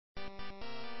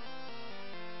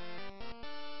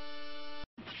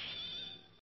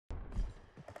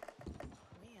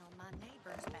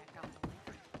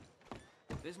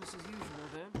Business as usual,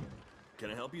 then. Can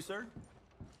I help you, sir?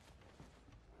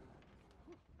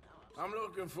 I'm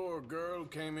looking for a girl who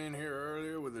came in here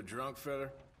earlier with a drunk fella.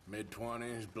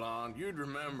 Mid-20s, blonde. You'd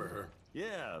remember her.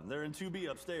 Yeah, they're in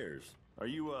 2B upstairs. Are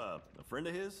you, a friend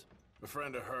of his? A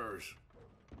friend of hers.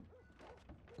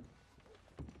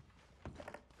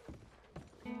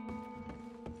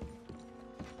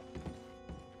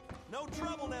 No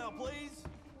trouble now, please.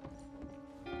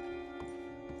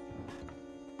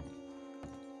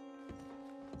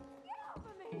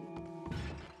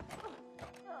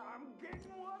 I'm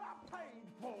getting what I paid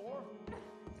for.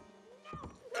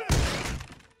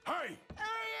 Hey! Who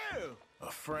are you?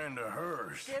 A friend of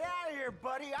hers. Get out of here,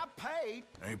 buddy. I paid.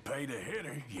 Ain't paid to hit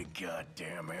her, you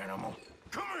goddamn animal.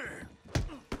 Come here!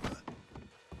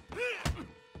 This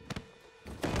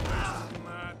is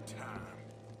my time.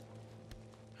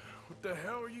 What the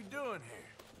hell are you doing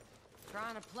here?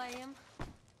 Trying to play him.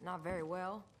 Not very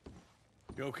well.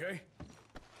 You okay?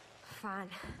 Fine.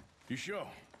 You sure?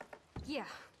 Yeah.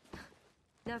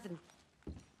 Nothing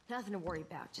to worry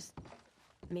about. Just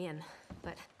men.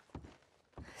 But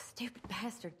stupid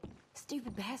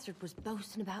bastard was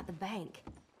boasting about the bank.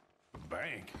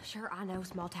 Bank? Sure, I know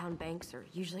small town banks are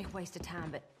usually a waste of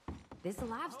time, but this is a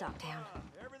livestock town.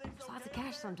 There's lots of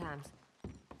cash sometimes.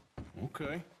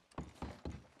 Okay.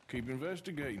 Keep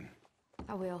investigating.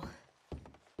 I will.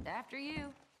 After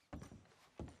you.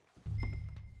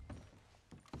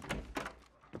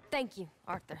 Thank you,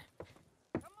 Arthur.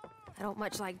 I don't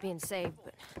much like being saved,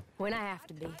 but when I have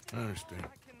to be. I understand.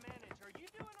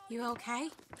 You okay?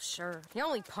 Sure. He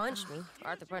only punched me.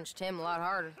 Arthur punched him a lot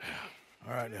harder.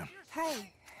 All right, then.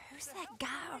 Hey, who's that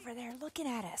guy over there looking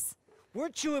at us?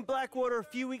 Weren't you in Blackwater a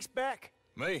few weeks back?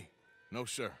 Me? No,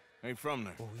 sir. Ain't from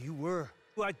there. Oh, you were.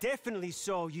 Well, I definitely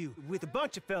saw you with a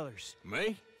bunch of fellers.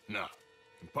 Me? No.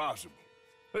 Impossible.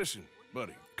 Listen,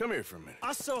 buddy, come here for a minute.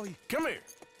 I saw you. Come here.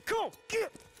 Come on,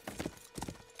 get!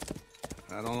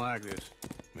 I don't like this.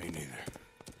 Me neither.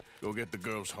 Go get the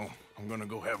girls home. I'm gonna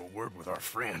go have a word with our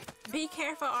friend. Be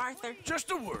careful, Arthur. Just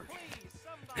a word.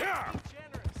 Yeah!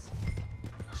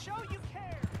 Show you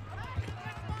care.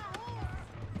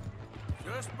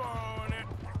 Just borrowing it.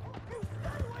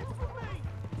 Stay away from me!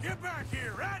 Get back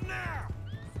here right now!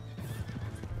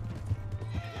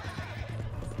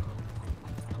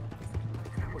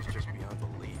 That was just beyond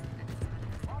belief.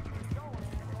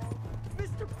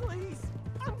 Mister, please!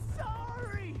 I'm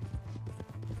sorry!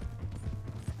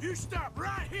 You stop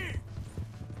right here!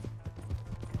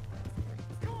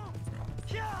 Come on!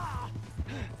 Yeah!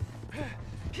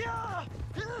 Yeah!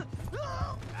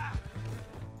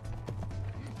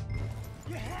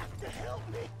 You have to help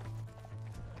me!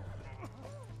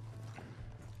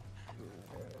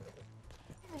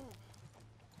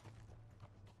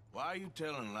 Why are you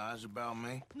telling lies about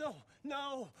me? No!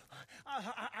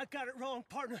 I got it wrong,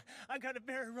 partner. I got it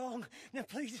very wrong. Now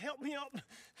please help me up.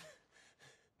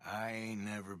 I ain't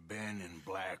never been in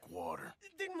Blackwater.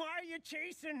 Then why are you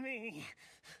chasing me?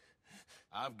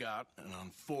 I've got an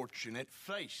unfortunate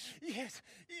face. Yes,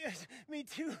 me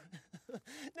too.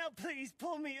 Now please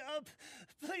pull me up.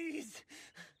 Please.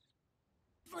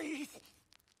 Please.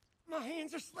 My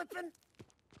hands are slipping.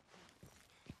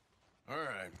 All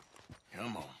right,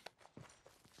 come on.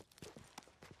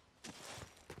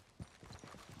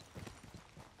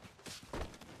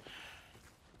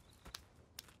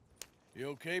 You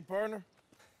okay, partner?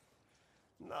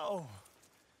 No.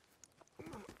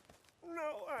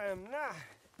 No, I am not.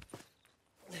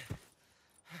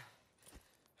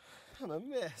 I'm a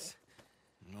mess.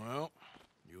 Well,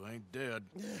 you ain't dead.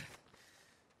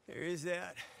 There is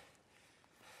that.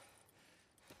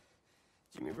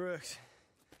 Jimmy Brooks.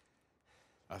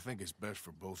 I think it's best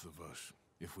for both of us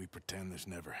if we pretend this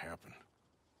never happened.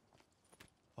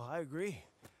 Well, I agree.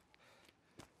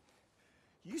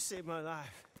 You saved my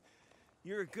life.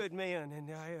 You're a good man, and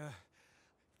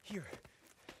here.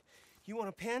 You want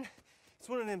a pen? It's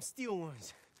one of them steel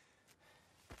ones.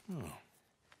 Oh.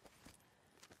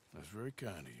 That's very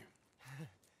kind of you.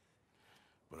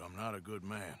 But I'm not a good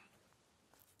man,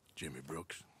 Jimmy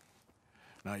Brooks.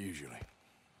 Not usually.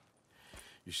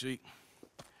 You see,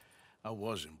 I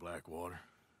was in Blackwater.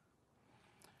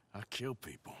 I killed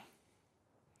people.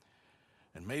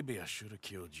 And maybe I should have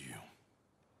killed you.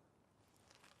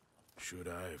 Should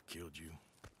I have killed you,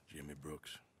 Jimmy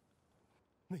Brooks?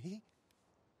 Me?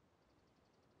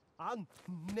 I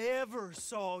never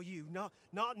saw you. Not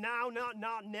now,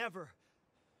 not never.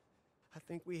 I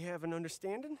think we have an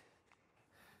understanding.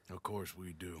 Of course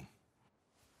we do.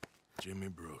 Jimmy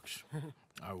Brooks.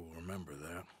 I will remember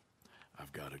that.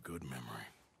 I've got a good memory.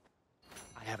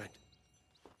 I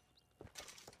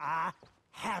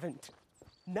haven't.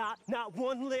 Not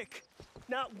one lick.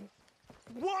 Not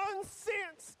 1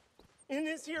 cent in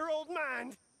this here old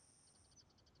mind.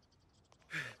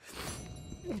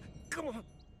 Come on.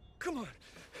 Come on.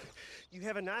 You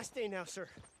have a nice day now, sir.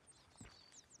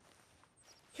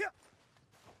 Yeah.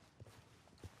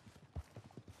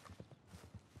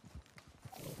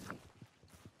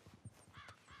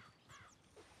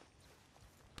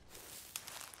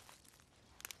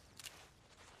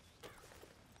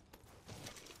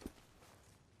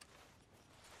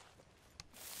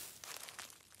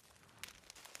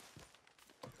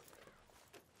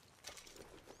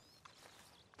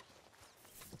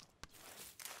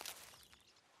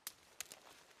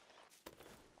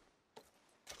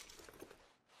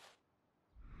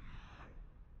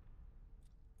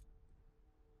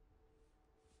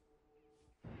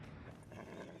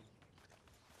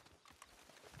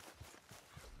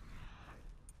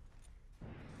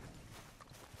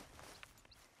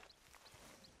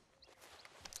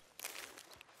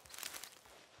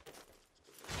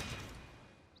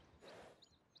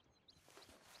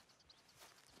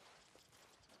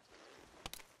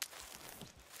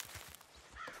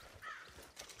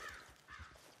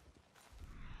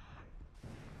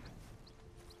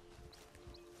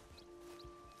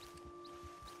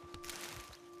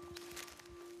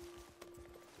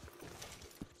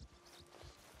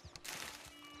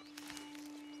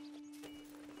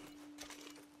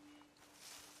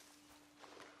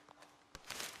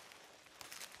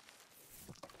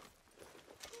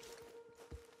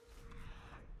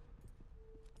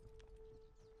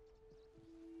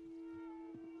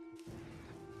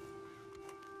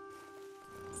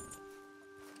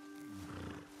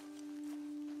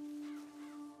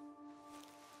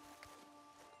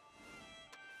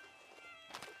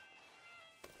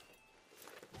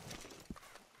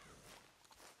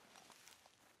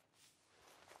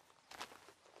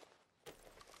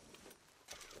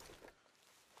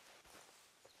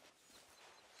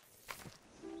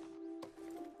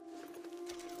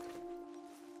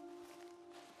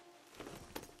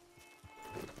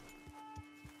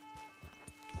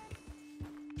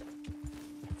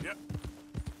 Yep.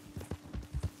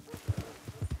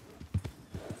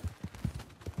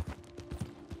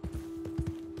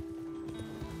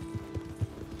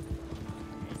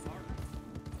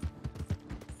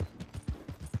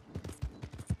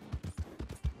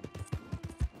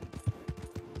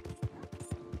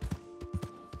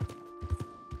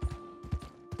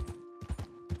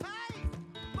 Hey!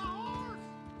 My horse!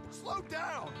 Slow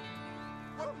down!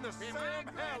 What in the Sam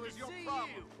hell is your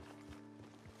problem?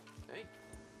 Hey.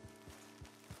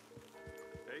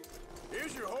 Hey,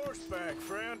 here's your horseback,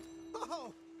 friend.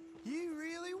 Oh, you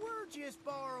really were just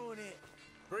borrowing it.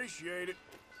 Appreciate it.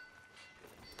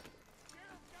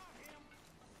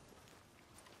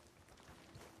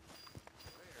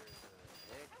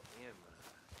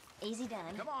 Easy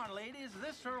done. Come on, ladies.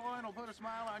 This sirloin will put a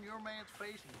smile on your man's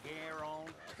face and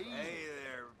guarantee. Hey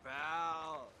there,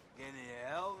 pal. Can you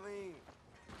help me?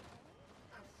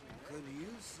 Could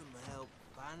use some help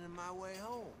finding my way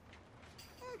home.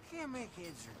 I can't make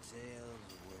heads or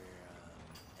tails of where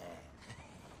I'm at.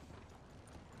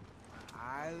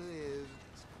 I live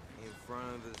in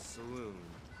front of the saloon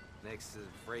next to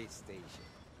the freight station.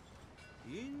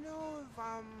 You know if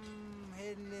I'm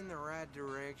heading in the right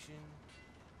direction?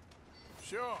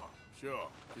 Sure.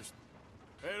 Just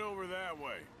head over that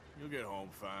way. You'll get home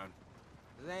fine.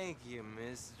 Thank you,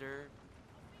 mister.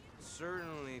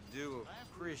 Certainly do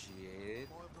appreciate it.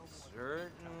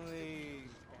 Certainly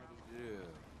do.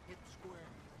 Hit the square.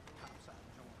 Topside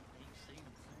joint. Ain't seen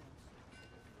him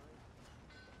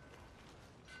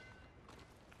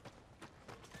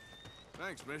since.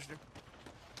 Thanks, mister.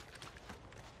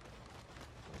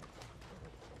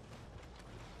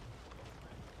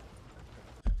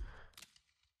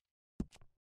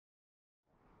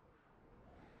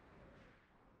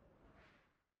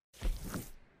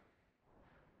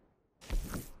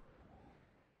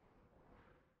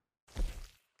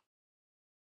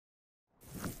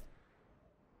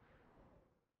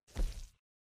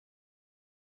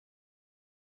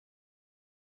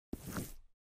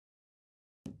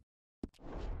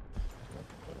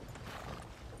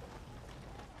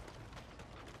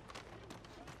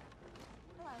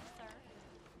 Hello, sir.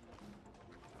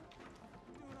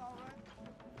 Doing all right?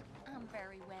 I'm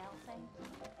very well, thank you.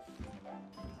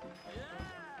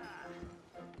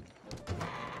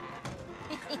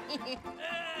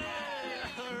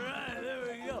 All right, there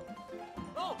we go.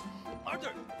 Oh, our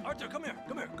Arthur, come here.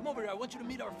 Come over here. I want you to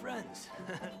meet our friends.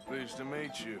 Pleased to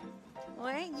meet you. Well,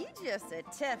 ain't you just a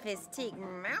toughest-teak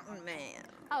mountain man?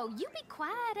 Oh, you be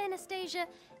quiet, Anastasia.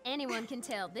 Anyone can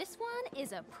tell this one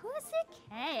is a pussy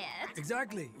cat.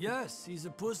 Exactly. Yes, he's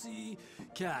a pussy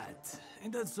cat.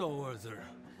 Ain't that so, Arthur?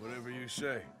 Whatever you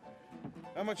say.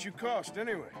 How much you cost,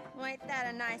 anyway? Well, ain't that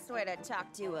a nice way to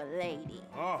talk to a lady?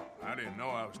 Oh, I didn't know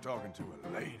I was talking to a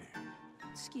lady.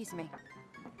 Excuse me.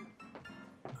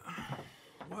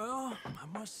 Well, I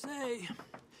must say,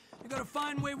 you got a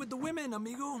fine way with the women,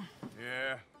 amigo.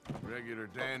 Yeah, regular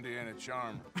dandy and a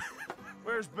charmer.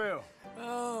 Where's Bill?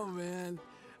 Oh, man.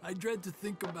 I dread to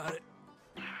think about it.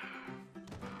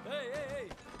 Hey!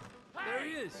 There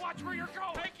he is. Watch where you're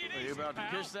going. Take it easy, Are you about to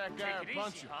pal. kiss that guy or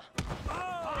punch him?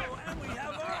 Oh, and we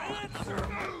have our answer.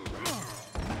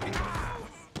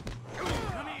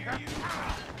 Come here, you.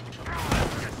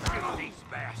 Get these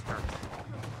bastards.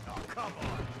 Oh, come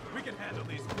on. We can handle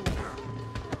these fools.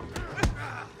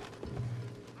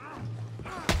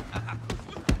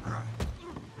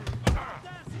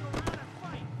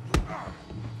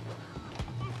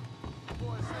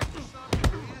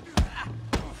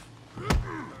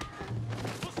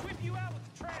 We'll sweep you out with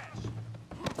the trash.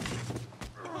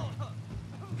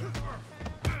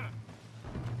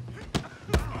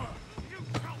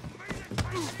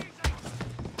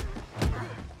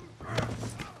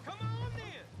 Come on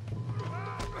then.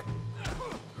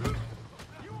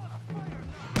 You want to fight or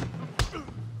not?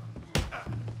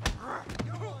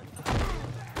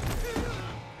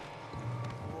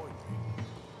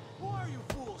 Who are you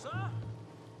fools, huh?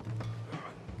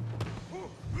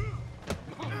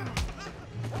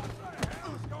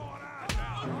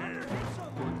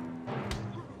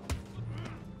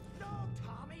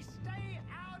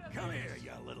 Come here,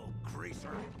 you little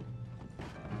greaser.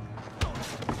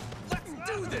 Let's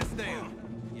do this then!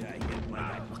 Yeah, hit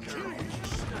like a kill you,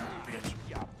 son of a bitch.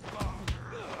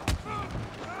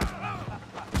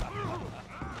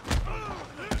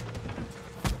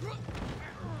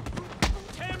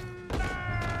 Timber!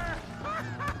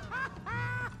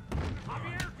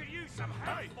 Javier could use some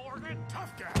help, Morgan.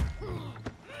 Tough guy.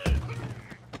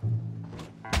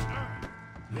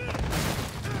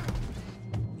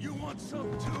 You want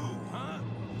some too, huh?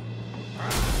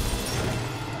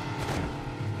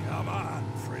 Come on,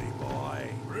 pretty boy.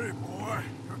 Pretty boy?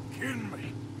 You're kidding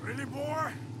me. Pretty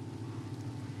boy?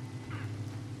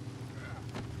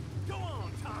 Go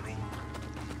on, Tommy.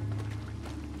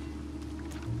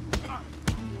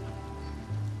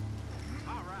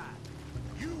 All right.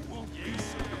 You won't be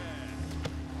so...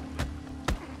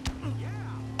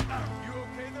 Yeah. You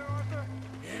okay there, Arthur?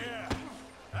 Yeah.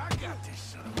 I got this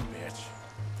son of a bitch.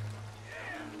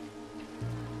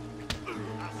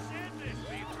 I said this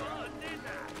be fun, didn't I?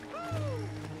 Bravo!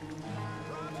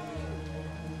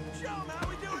 Show 'em how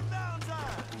we do it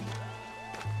Valentine!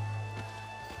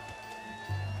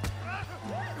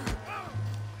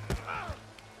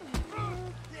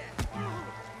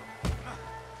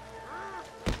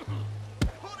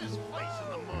 Put his face in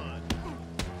the mud.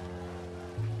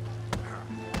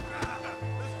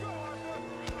 Let's go,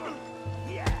 Arthur!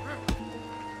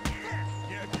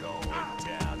 You're going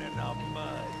down in the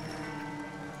mud.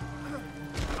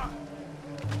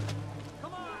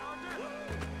 Come on, Arthur!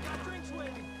 Got drinks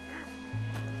waiting.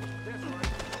 This way.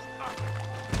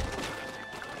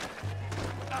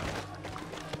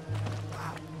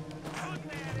 Put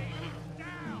that in.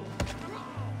 Down! Come on!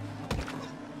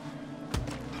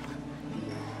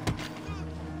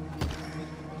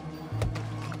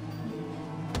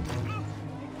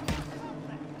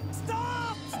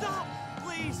 Stop! Stop!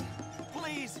 Please!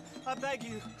 Please! I beg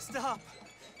you, stop.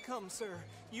 Come, sir.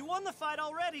 You won the fight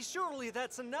already. Surely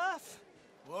that's enough.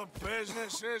 What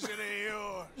business is it of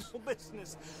yours? No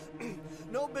business.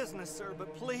 No business, sir,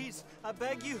 but please, I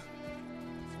beg you.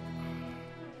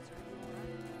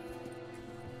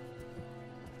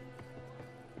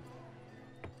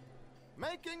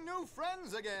 Making new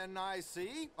friends again, I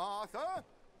see, Arthur.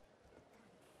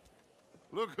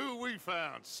 Look who we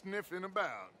found sniffing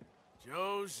about.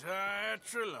 Josiah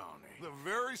Trelawney. The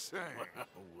very same.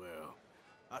 Well,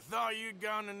 I thought you'd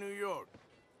gone to New York.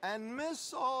 And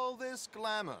miss all this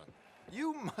glamour.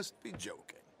 You must be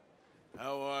joking.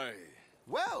 How are you?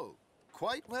 Well,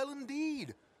 quite well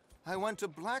indeed. I went to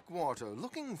Blackwater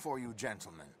looking for you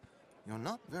gentlemen. You're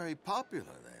not very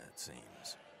popular there, it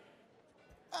seems.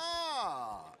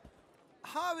 Ah,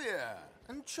 Javier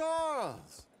and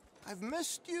Charles. I've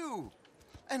missed you.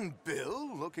 And Bill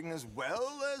looking as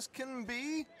well as can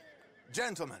be.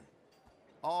 Gentlemen,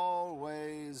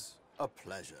 always a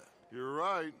pleasure. You're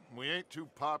right. We ain't too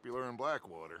popular in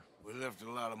Blackwater. We left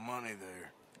a lot of money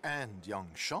there. And young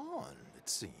Sean, it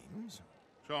seems.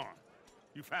 Sean,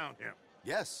 you found him.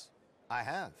 Yes, I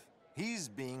have. He's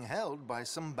being held by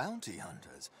some bounty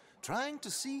hunters, trying to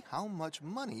see how much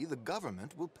money the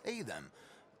government will pay them.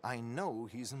 I know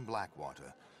he's in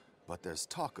Blackwater, but there's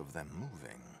talk of them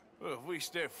moving. Well, if we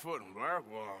step foot in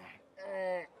Blackwater...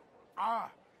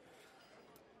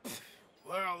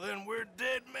 Well, then we're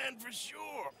dead men for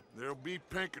sure. There'll be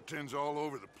Pinkertons all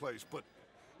over the place, but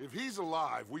if he's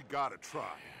alive, we gotta try.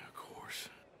 Yeah, of course.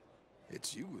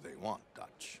 It's you they want,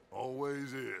 Dutch.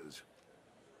 Always is.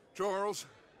 Charles,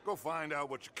 go find out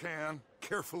what you can,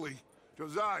 carefully.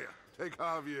 Josiah, take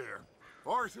Javier.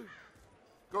 Arthur,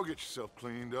 go get yourself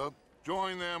cleaned up.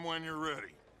 Join them when you're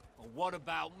ready. Well, what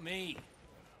about me?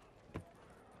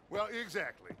 Well,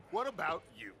 exactly. What about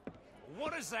you?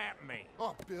 What does that mean?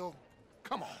 Oh, Bill,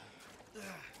 come on.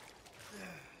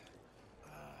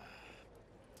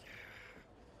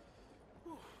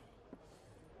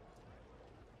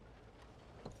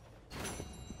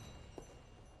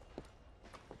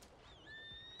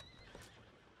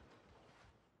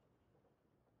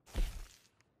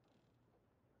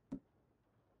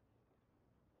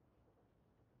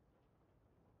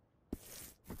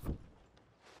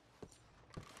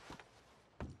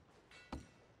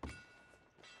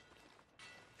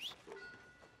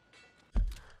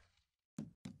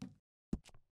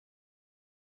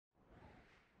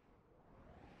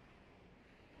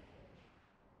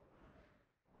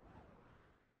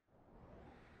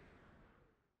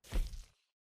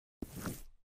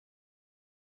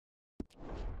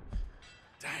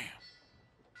 Damn.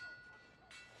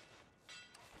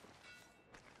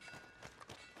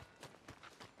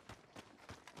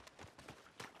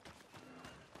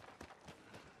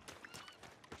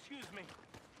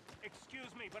 Excuse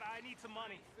me, but I need some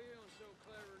money.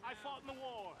 I fought in the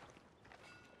war.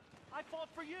 I fought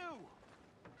for you.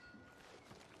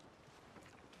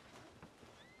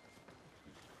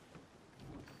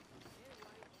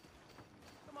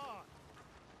 Come on.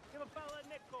 Give a fella a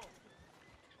nickel.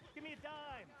 Give me a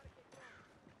dime.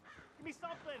 Give me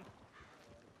something.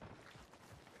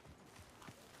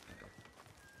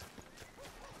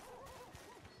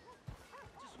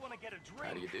 Just want to get a drink.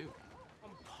 How do you do?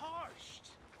 I'm parched.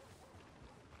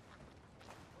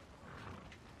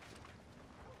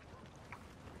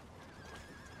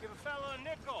 Give a fella a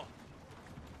nickel.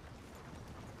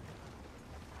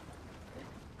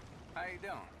 How you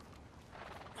doing?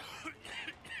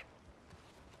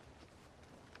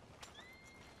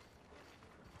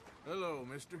 Hello,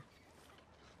 mister.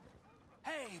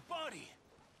 Hey, buddy.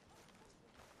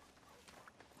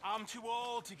 I'm too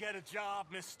old to get a job,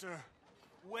 mister.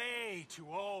 Way too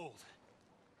old.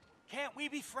 Can't we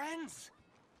be friends?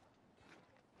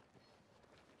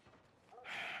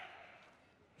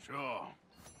 Sure.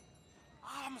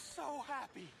 I'm so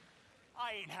happy.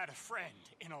 I ain't had a friend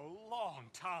in a long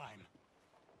time.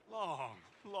 Long,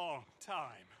 long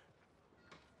time.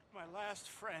 My last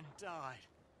friend died.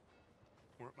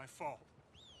 Weren't my fault.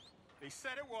 They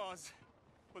said it was,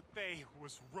 but they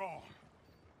was wrong.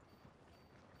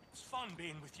 It's fun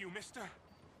being with you, mister.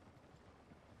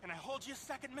 Can I hold you a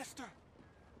second, mister?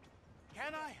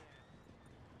 Can I?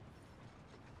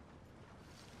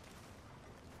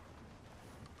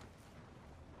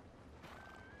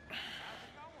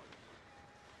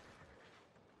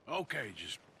 Okay,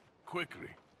 just quickly.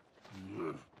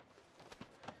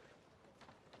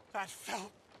 That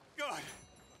felt good.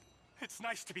 It's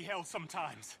nice to be held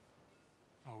sometimes.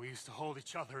 Oh, we used to hold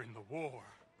each other in the war.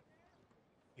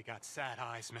 You got sad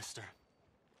eyes, mister.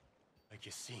 Like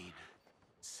you seen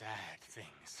sad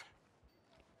things.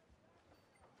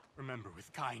 Remember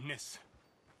with kindness.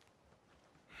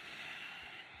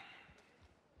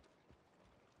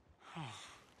 How'd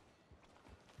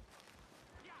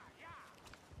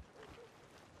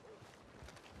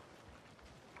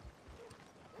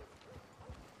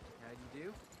you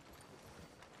do?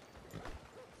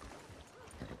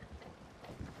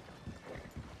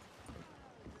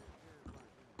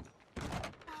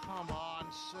 Come on,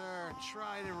 sir.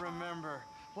 Try to remember.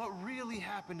 What really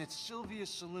happened at Sylvia's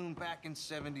Saloon back in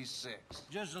 '76?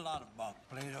 Just a lot of bunk,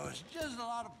 Plato. It's just a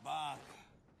lot of bunk.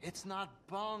 It's not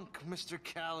bunk, Mr.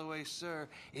 Calloway, sir.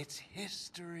 It's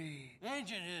history.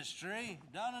 Ancient history,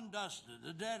 done and dusted.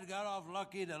 The dead got off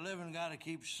lucky, the living gotta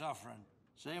keep suffering.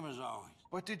 Same as always.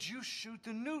 But did you shoot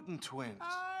the Newton twins?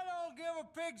 I don't give a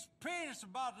pig's penis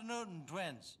about the Newton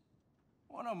twins.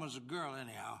 One of them was a girl,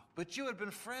 anyhow. But you had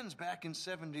been friends back in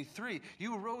 '73.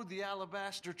 You rode the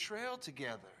Alabaster Trail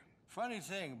together. Funny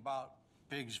thing about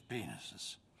pigs'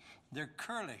 penises. They're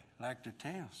curly, like their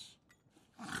tails.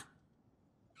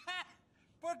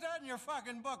 Put that in your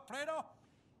fucking book, Plato.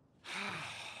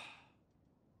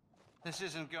 This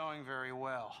isn't going very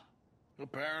well.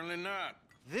 Apparently not.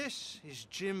 This is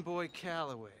Jim Boy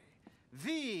Calloway.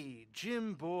 The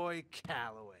Jim Boy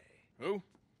Calloway. Who?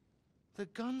 The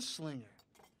gunslinger.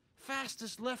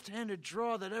 Fastest left-handed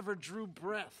draw that ever drew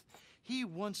breath. He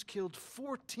once killed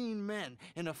 14 men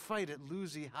in a fight at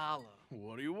Lucy Hollow.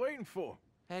 What are you waiting for?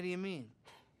 How do you mean?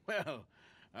 Well,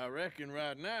 I reckon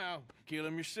right now, kill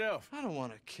him yourself. I don't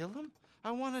want to kill him.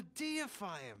 I want to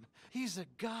deify him. He's a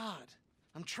god.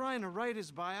 I'm trying to write his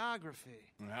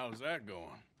biography. And how's that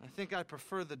going? I think I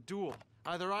prefer the duel.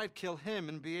 Either I'd kill him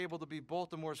and be able to be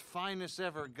Baltimore's finest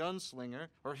ever gunslinger,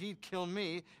 or he'd kill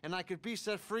me and I could be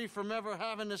set free from ever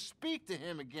having to speak to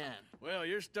him again. Well,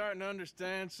 you're starting to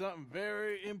understand something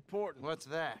very important. What's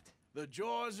that? The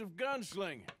joys of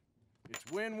gunslinging.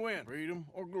 It's win-win, freedom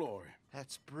or glory.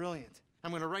 That's brilliant.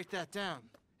 I'm going to write that down,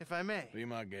 if I may. Be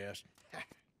my guest.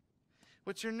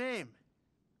 What's your name?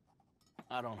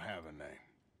 I don't have a name.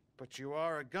 But you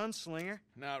are a gunslinger.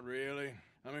 Not really.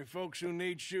 I mean, folks who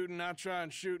need shooting, I try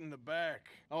and shoot in the back.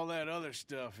 All that other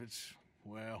stuff, it's,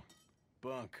 well,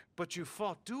 bunk. But you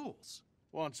fought duels.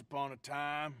 Once upon a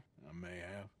time, I may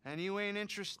have. And you ain't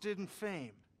interested in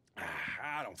fame.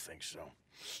 I don't think so.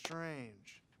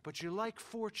 Strange. But you like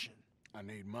fortune. I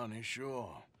need money,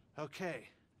 sure. Okay.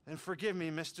 Then forgive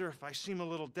me, mister, if I seem a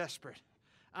little desperate.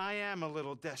 I am a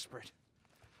little desperate.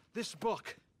 This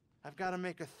book, I've got to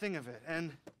make a thing of it,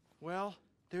 and, well,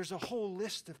 there's a whole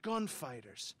list of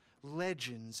gunfighters.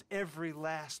 Legends, every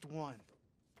last one.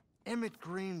 Emmett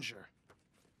Granger.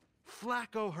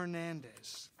 Flaco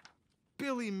Hernandez.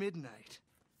 Billy Midnight.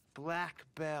 Black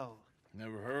Bell.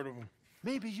 Never heard of them.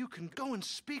 Maybe you can go and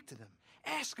speak to them.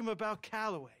 Ask them about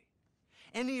Calloway.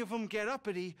 Any of them get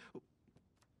uppity,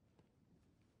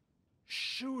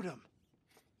 shoot them.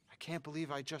 I can't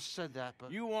believe I just said that,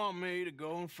 but... You want me to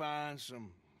go and find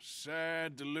some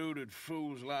sad, deluded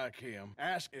fools like him,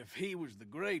 ask if he was the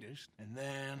greatest, and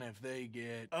then if they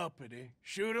get uppity,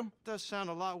 shoot him? Does sound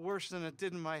a lot worse than it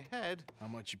did in my head. How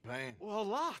much you paying? Well, a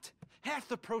lot. Half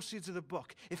the proceeds of the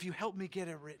book, if you help me get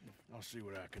it written. I'll see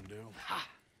what I can do. Ha!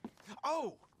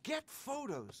 Oh, get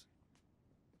photos.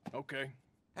 Okay.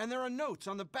 And there are notes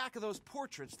on the back of those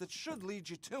portraits that should lead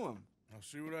you to him. I'll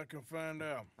see what I can find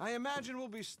out. I imagine we'll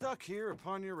be stuck here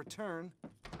upon your return.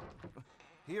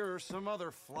 Here are some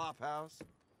other flophouse.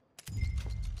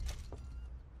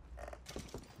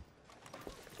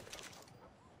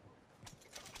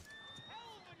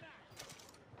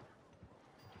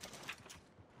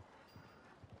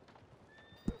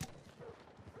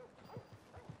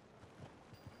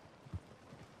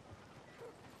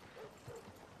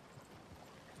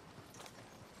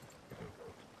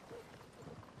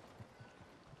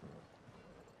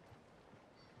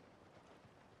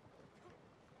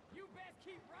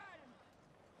 Keep riding.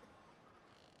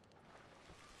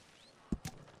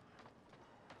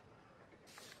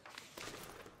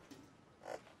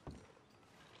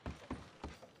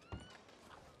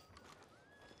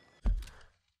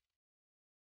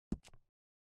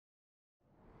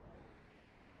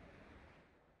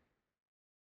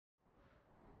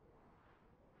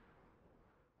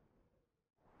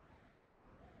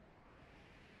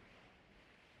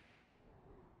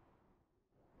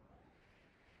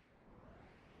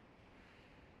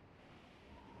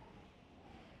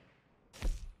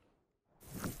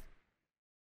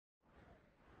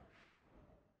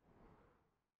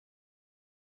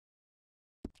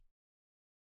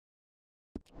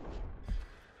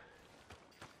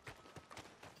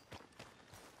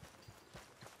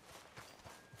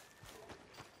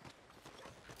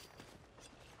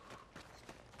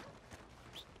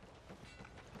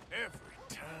 Every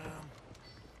time.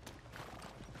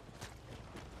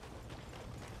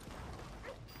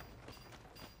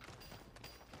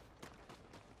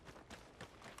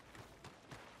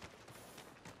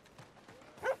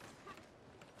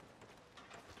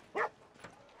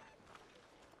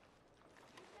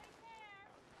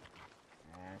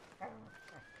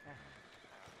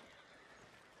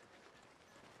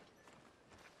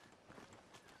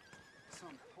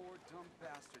 Some poor dumb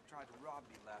bastard tried to rob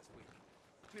me last week.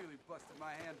 Clearly busted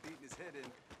my hand beating his head in.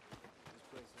 This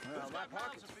place is... Well, my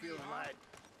pocket's feeling light.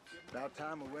 About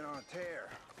time I went on a tear.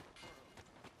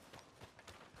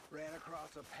 Ran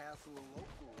across a passel of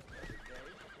locals the other day.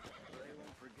 They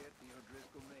won't forget the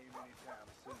O'Driscoll name anytime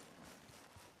soon.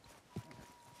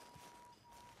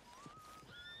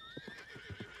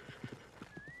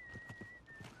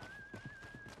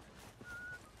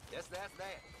 Yes, that's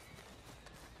that.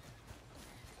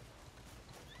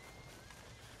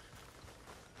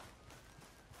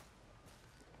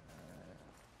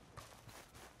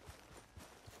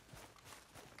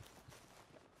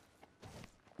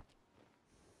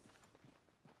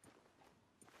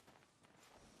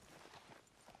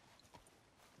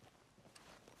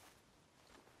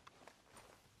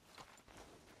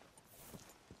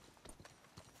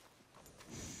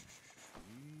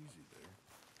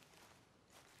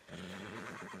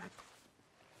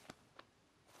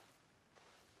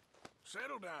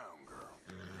 Settle down, girl.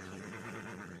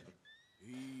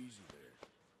 Easy there.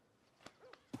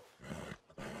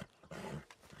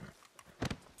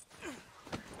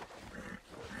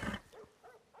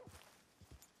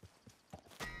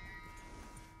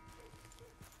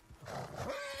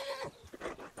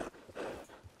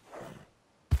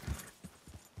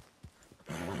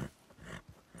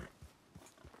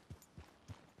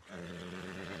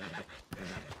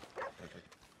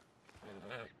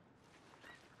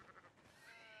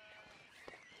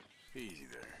 Easy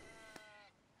there.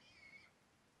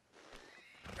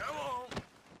 Come on.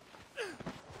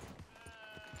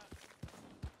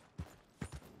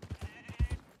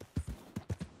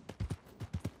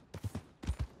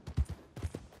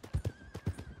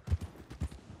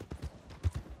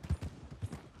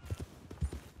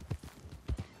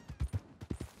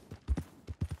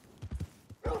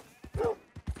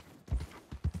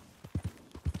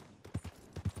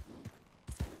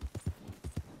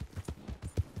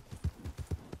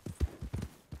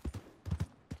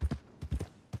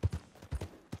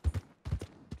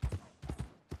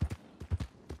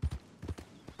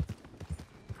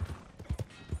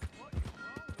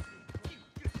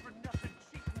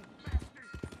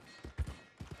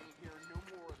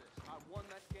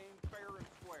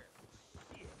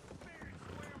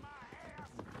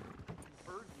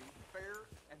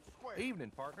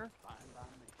 Evening, partner. Fine by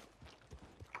me.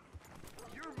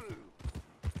 Your move.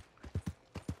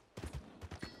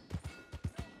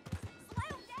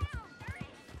 Slow down, dirty!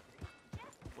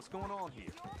 What's going on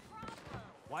here?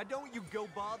 Why don't you go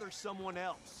bother someone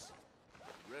else?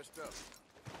 Rest up.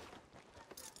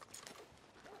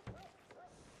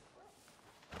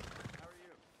 How are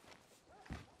you?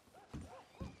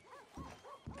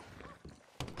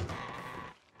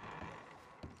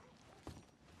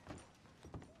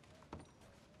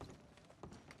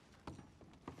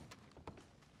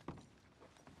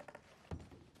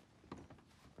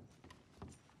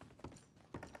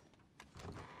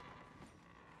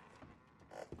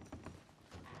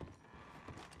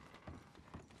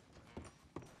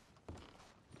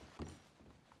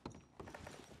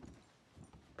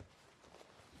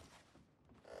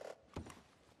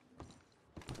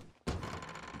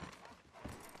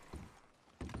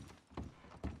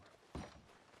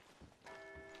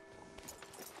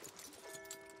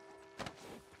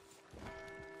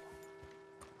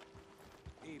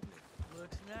 Evening.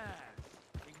 Looks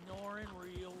nice. Ignoring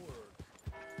real work.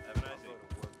 Have a nice evening.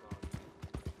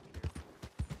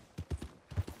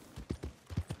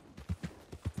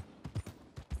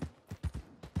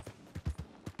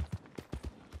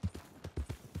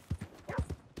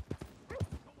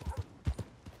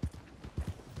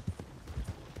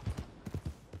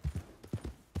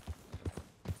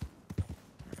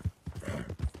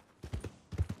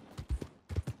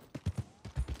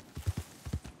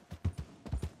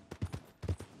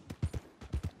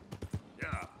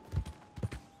 Yeah.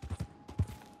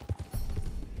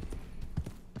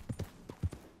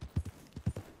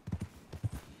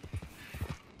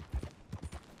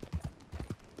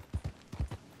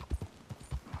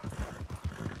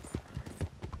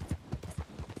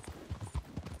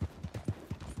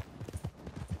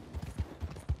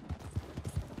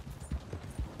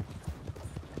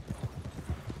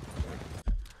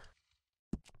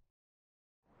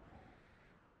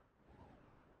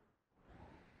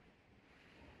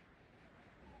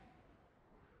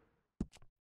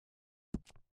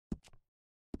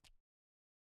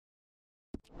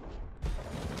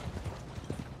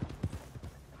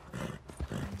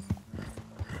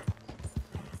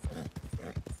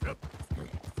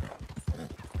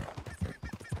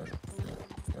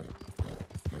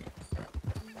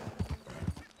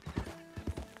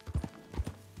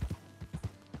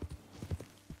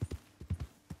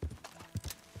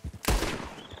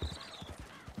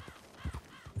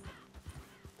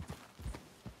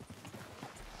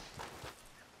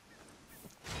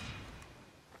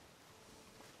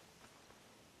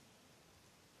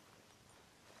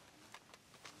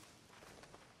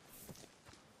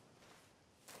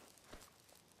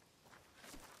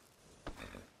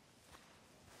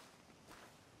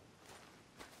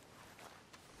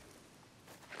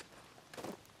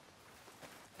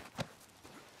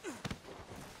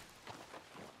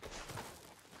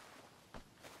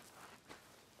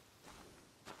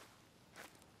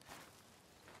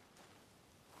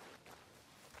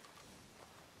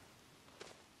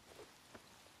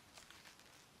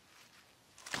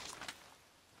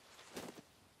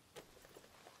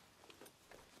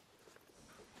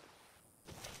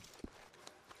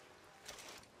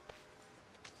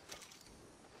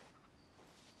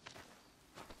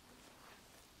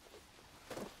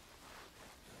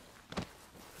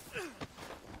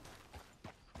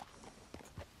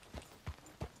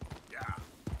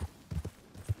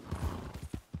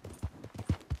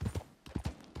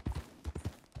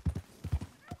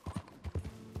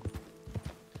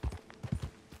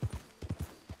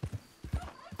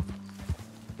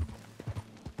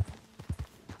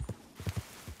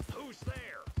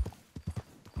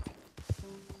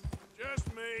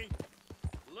 me.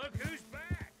 Look who's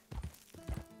back.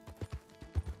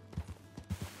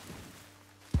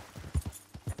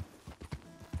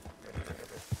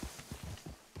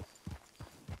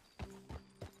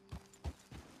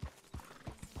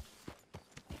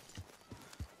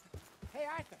 Hey,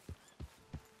 Arthur.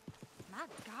 My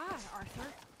God,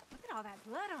 Arthur. Look at all that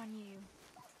blood on you.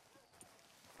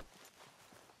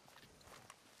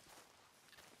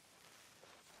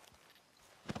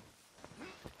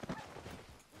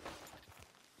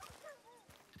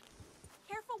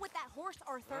 Careful with that horse,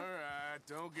 Arthur. All right,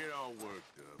 don't get all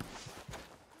worked up.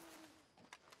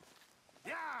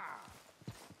 Yeah!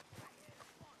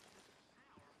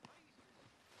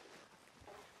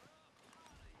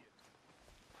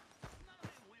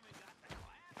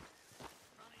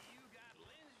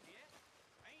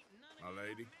 My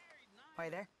lady. Are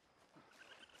you there?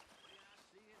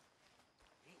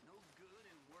 Ain't no good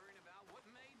in worrying about what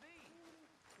may be.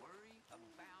 Worry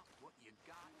about what you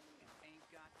got and ain't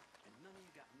got, and none of you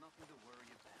got nothing to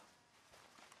worry about.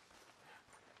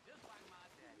 Just like my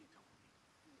daddy told me.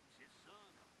 His son.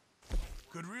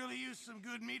 Could really use some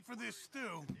good meat for this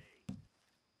stew.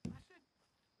 I said,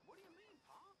 what do you mean,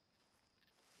 Pa?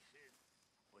 He said,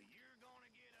 well, you're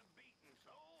gonna get a beating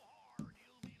so hard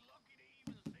you'll be lucky to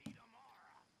even see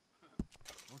tomorrow.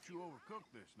 Don't you overcook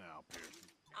this now, Pearson.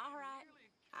 All right.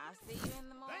 I'll see you in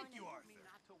the morning. Thank you, Arthur.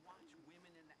 Not to watch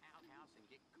women in the outhouse and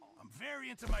get caught. I'm very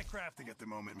into my crafting at the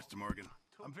moment, Mr. Morgan.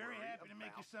 I'm very happy to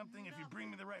make you something if you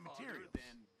bring me the right materials. Other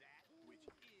than that which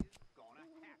is gonna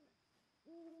happen.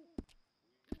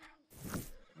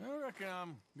 I reckon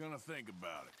I'm gonna think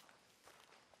about it.